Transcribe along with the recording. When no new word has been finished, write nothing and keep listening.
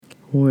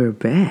We're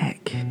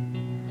back.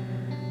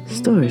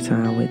 Story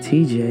time with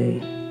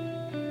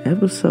TJ.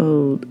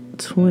 Episode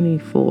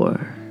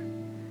 24.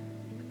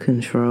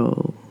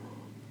 Control.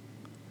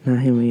 Now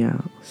hear me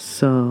out.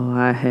 So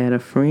I had a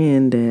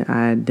friend that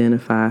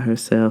identified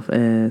herself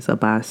as a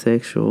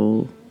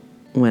bisexual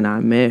when I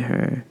met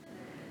her.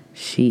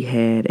 She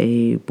had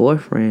a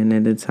boyfriend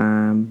at the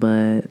time,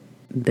 but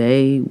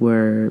they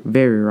were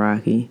very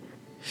rocky.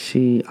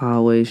 She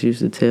always used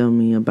to tell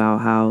me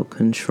about how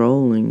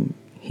controlling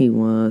he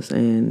was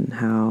and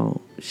how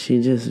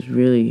she just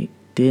really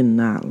did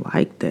not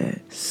like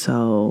that.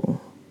 So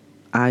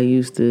I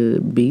used to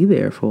be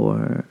there for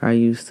her. I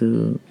used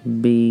to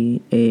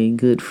be a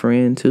good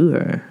friend to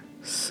her.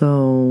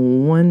 So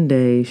one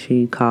day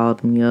she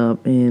called me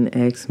up and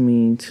asked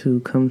me to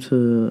come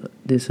to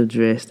this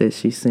address that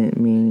she sent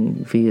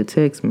me via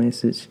text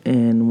message.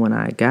 And when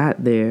I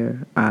got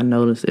there, I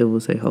noticed it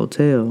was a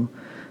hotel.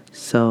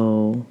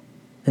 So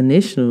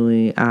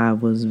initially I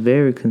was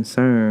very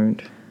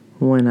concerned.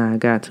 When I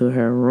got to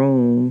her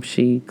room,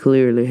 she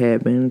clearly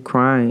had been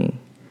crying.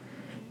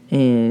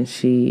 And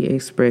she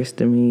expressed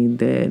to me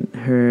that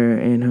her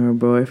and her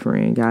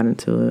boyfriend got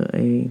into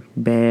a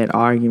bad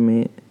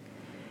argument.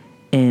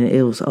 And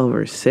it was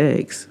over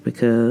sex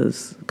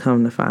because,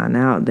 come to find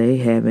out, they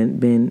haven't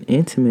been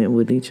intimate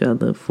with each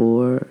other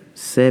for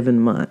 7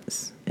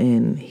 months.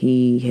 And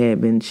he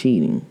had been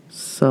cheating.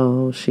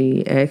 So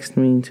she asked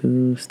me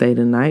to stay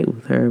the night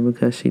with her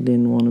because she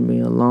didn't want to be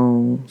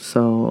alone.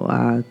 So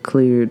I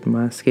cleared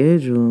my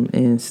schedule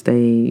and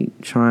stayed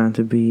trying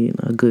to be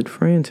a good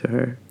friend to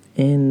her.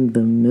 In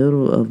the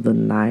middle of the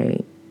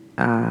night,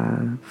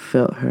 I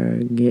felt her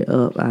get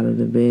up out of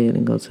the bed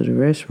and go to the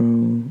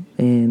restroom.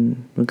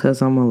 And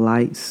because I'm a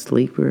light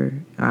sleeper,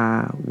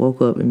 I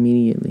woke up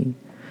immediately.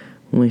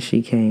 When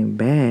she came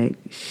back,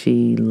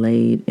 she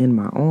laid in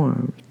my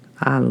arms.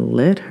 I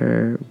let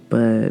her,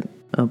 but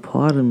a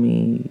part of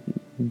me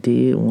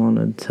did want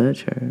to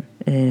touch her.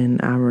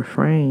 And I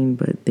refrained,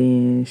 but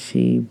then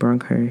she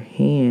brought her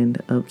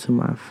hand up to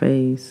my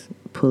face,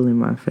 pulling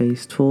my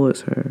face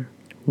towards her.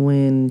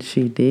 When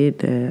she did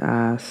that,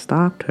 I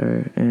stopped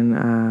her and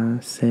I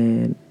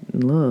said,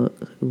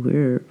 "Look,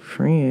 we're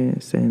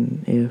friends,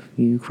 and if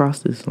you cross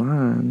this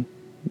line,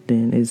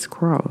 then it's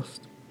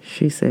crossed."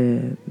 She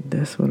said,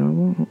 "That's what I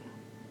want."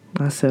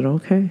 I said,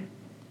 "Okay."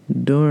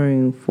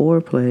 During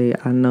foreplay,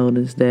 I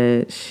noticed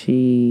that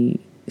she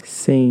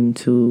seemed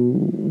to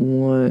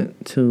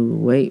want to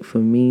wait for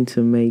me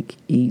to make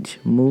each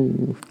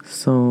move.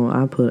 So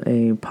I put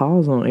a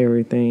pause on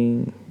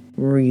everything.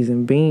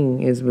 Reason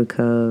being is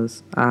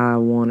because I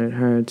wanted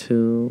her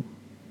to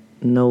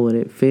know what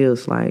it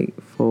feels like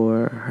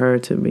for her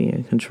to be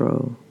in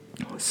control.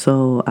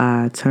 So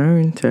I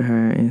turned to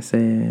her and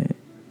said,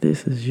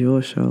 "This is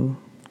your show."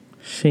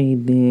 She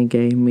then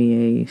gave me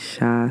a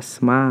shy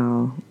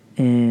smile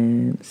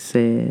and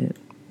said,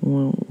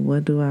 "Well,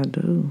 what do I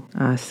do?"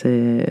 I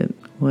said,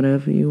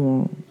 "Whatever you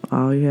want.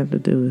 All you have to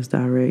do is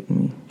direct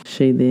me."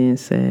 She then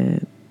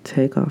said,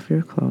 "Take off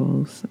your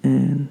clothes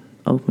and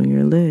open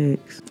your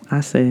legs."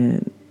 I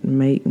said,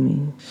 "Make me."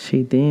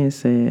 She then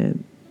said,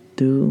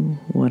 "Do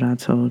what I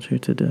told you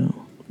to do."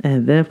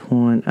 At that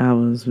point, I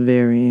was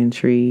very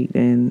intrigued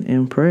and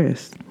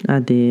impressed. I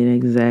did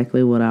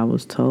exactly what I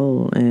was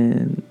told,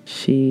 and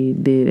she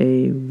did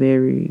a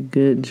very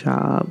good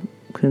job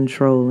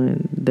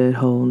controlling that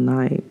whole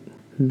night.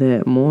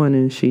 That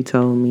morning, she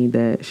told me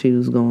that she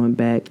was going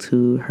back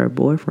to her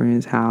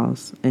boyfriend's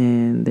house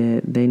and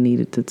that they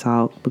needed to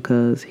talk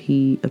because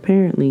he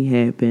apparently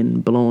had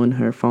been blowing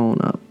her phone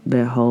up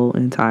that whole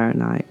entire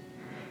night.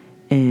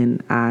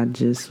 And I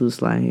just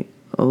was like,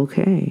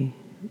 okay.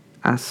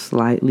 I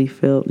slightly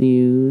felt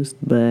used,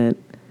 but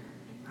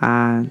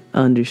I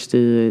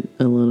understood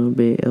a little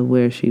bit of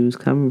where she was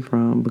coming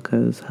from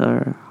because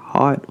her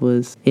heart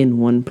was in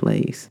one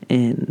place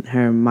and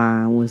her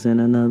mind was in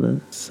another.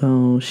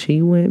 So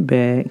she went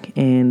back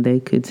and they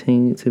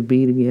continued to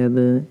be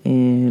together,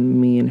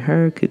 and me and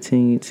her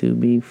continued to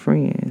be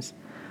friends.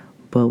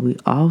 But we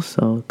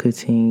also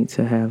continued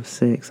to have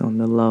sex on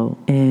the low.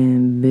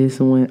 And this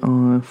went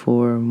on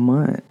for a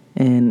month.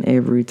 And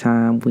every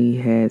time we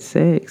had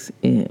sex,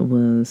 it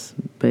was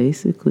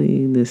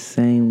basically the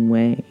same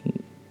way.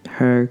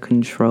 Her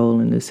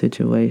controlling the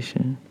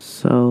situation.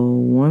 So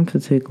one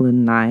particular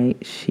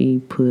night, she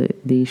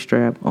put the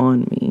strap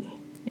on me.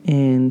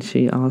 And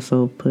she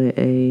also put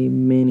a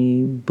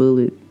mini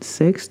bullet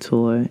sex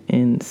toy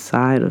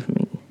inside of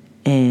me.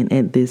 And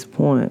at this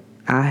point,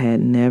 I had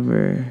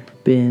never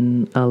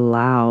been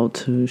allowed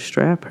to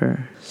strap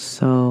her.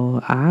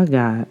 So I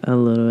got a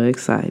little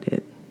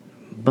excited.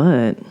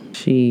 But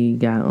she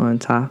got on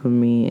top of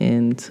me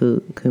and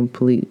took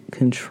complete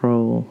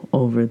control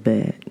over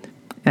that.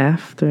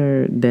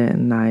 After that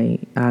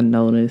night, I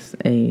noticed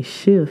a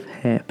shift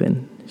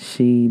happen.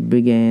 She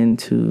began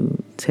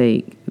to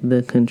take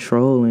the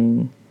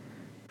controlling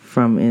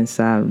from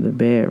inside of the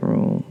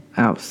bedroom,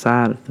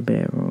 outside of the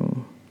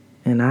bedroom.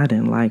 And I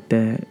didn't like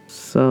that.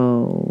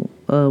 So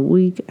a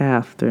week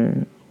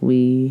after,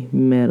 we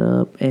met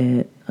up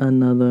at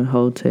another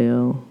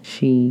hotel.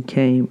 She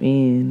came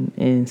in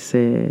and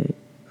said,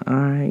 "All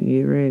right,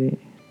 get ready."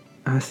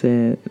 I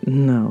said,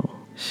 "No."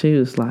 She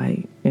was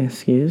like,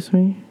 "Excuse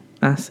me?"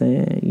 I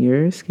said,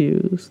 "You're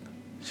excused."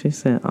 She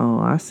said, "Oh,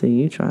 I see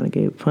you trying to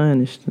get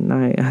punished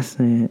tonight." I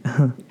said,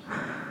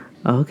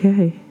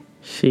 "Okay."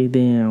 She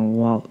then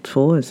walked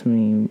towards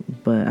me,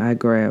 but I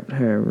grabbed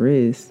her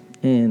wrist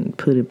and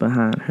put it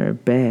behind her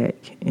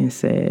back and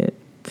said,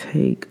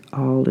 "Take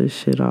all this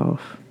shit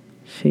off."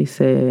 She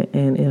said,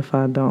 "And if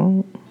I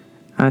don't?"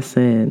 I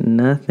said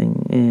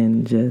nothing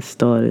and just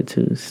started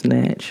to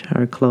snatch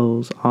her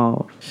clothes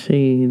off.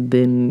 She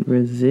didn't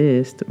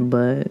resist,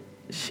 but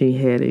she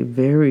had a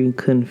very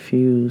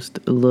confused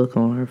look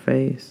on her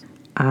face.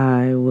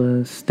 I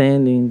was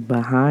standing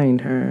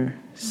behind her,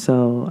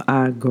 so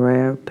I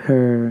grabbed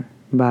her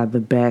by the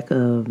back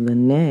of the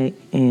neck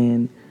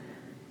and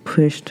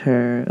pushed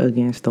her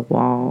against the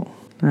wall.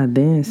 I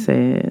then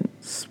said,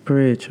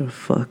 "Spread your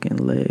fucking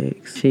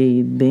legs."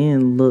 She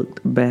then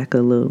looked back a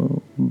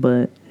little,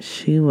 but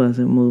she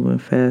wasn't moving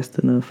fast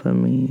enough for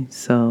me,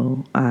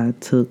 so I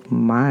took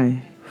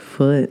my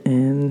foot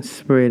and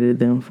spreaded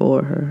them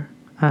for her.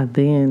 I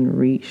then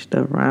reached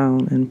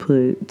around and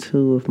put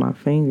 2 of my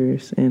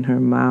fingers in her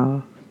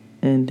mouth,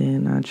 and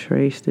then I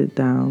traced it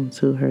down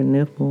to her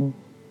nipple,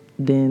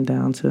 then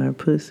down to her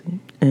pussy.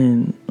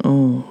 And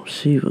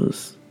she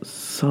was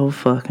so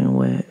fucking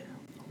wet.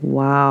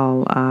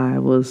 While I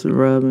was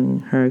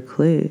rubbing her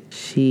clit,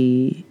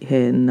 she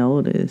had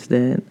noticed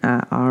that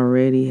I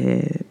already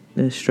had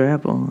the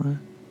strap on.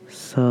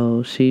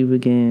 So she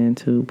began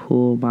to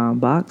pull my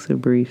boxer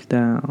briefs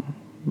down,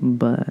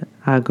 but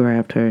I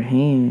grabbed her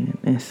hand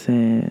and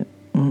said,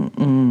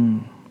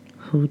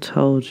 "Who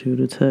told you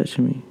to touch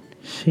me?"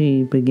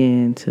 She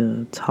began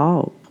to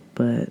talk,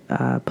 but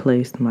I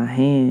placed my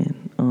hand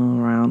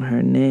around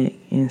her neck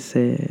and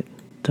said,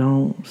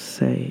 "Don't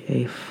say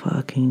a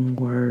fucking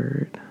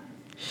word."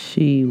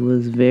 She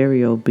was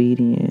very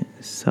obedient,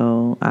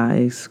 so I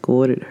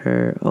escorted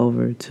her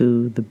over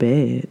to the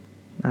bed.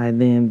 I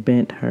then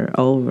bent her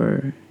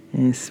over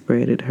and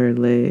spreaded her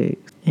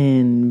legs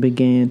and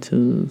began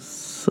to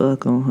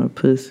suck on her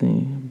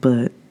pussy,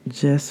 but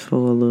just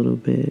for a little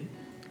bit.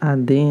 I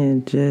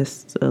then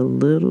just a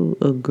little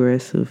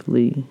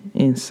aggressively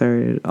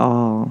inserted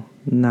all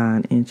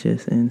 9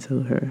 inches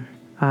into her.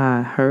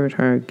 I heard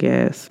her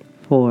gasp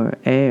for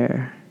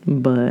air,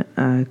 but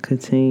I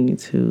continued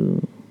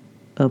to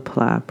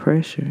apply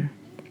pressure.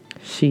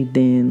 She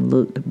then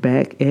looked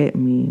back at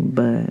me,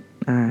 but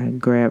I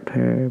grabbed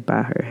her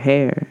by her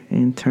hair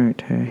and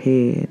turned her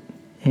head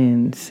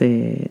and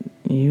said,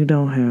 "You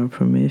don't have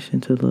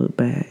permission to look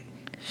back."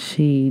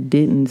 She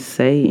didn't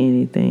say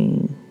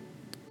anything,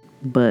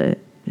 but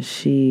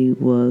she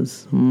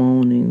was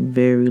moaning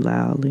very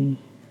loudly.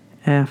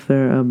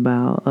 After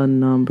about a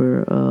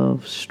number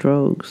of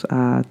strokes,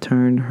 I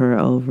turned her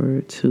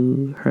over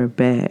to her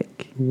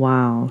back.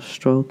 While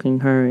stroking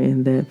her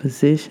in that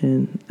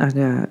position, I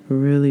got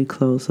really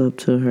close up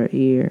to her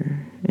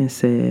ear and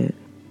said,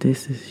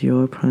 "This is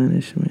your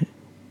punishment,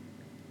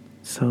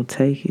 so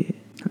take it."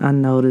 I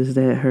noticed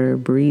that her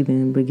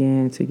breathing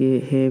began to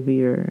get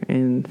heavier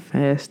and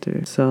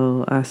faster,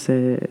 so I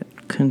said,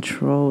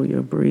 "Control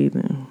your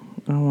breathing.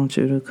 I want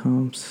you to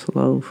come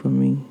slow for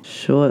me."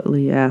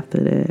 Shortly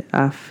after that,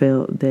 I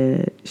felt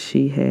that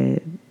she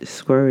had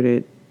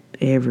squirted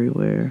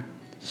everywhere.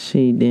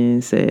 She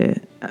then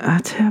said, "I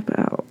tap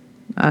out."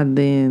 I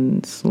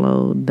then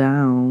slowed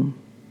down,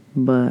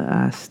 but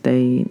I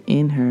stayed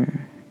in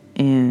her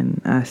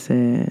and I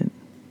said,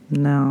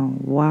 "Now,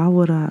 why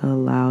would I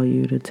allow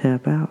you to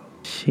tap out?"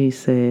 She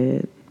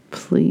said,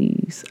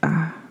 "Please,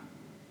 I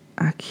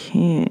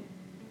can't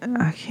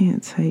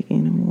take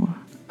anymore."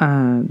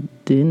 I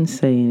didn't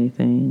say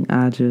anything.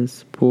 I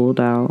just pulled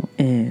out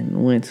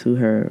and went to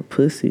her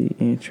pussy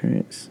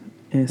entrance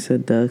and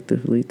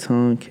seductively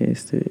tongue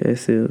kissed it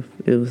as if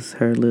it was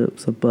her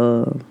lips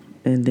above,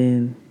 and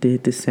then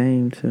did the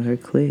same to her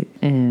clit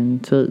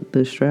and took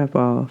the strap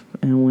off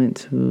and went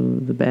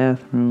to the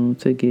bathroom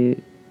to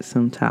get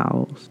some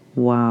towels.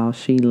 While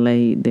she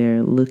laid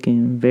there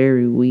looking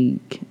very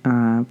weak,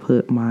 I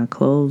put my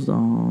clothes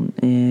on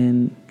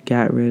and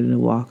got ready to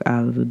walk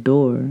out of the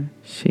door.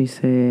 She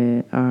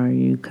said, "Are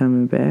you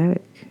coming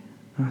back?"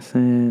 I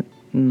said,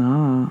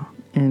 "Nah,"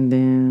 and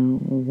then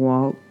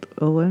walked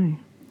away.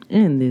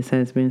 And this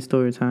has been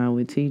Storytime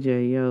with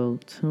TJ. Yo,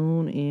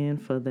 tune in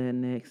for that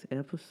next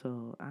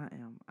episode. I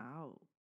am out.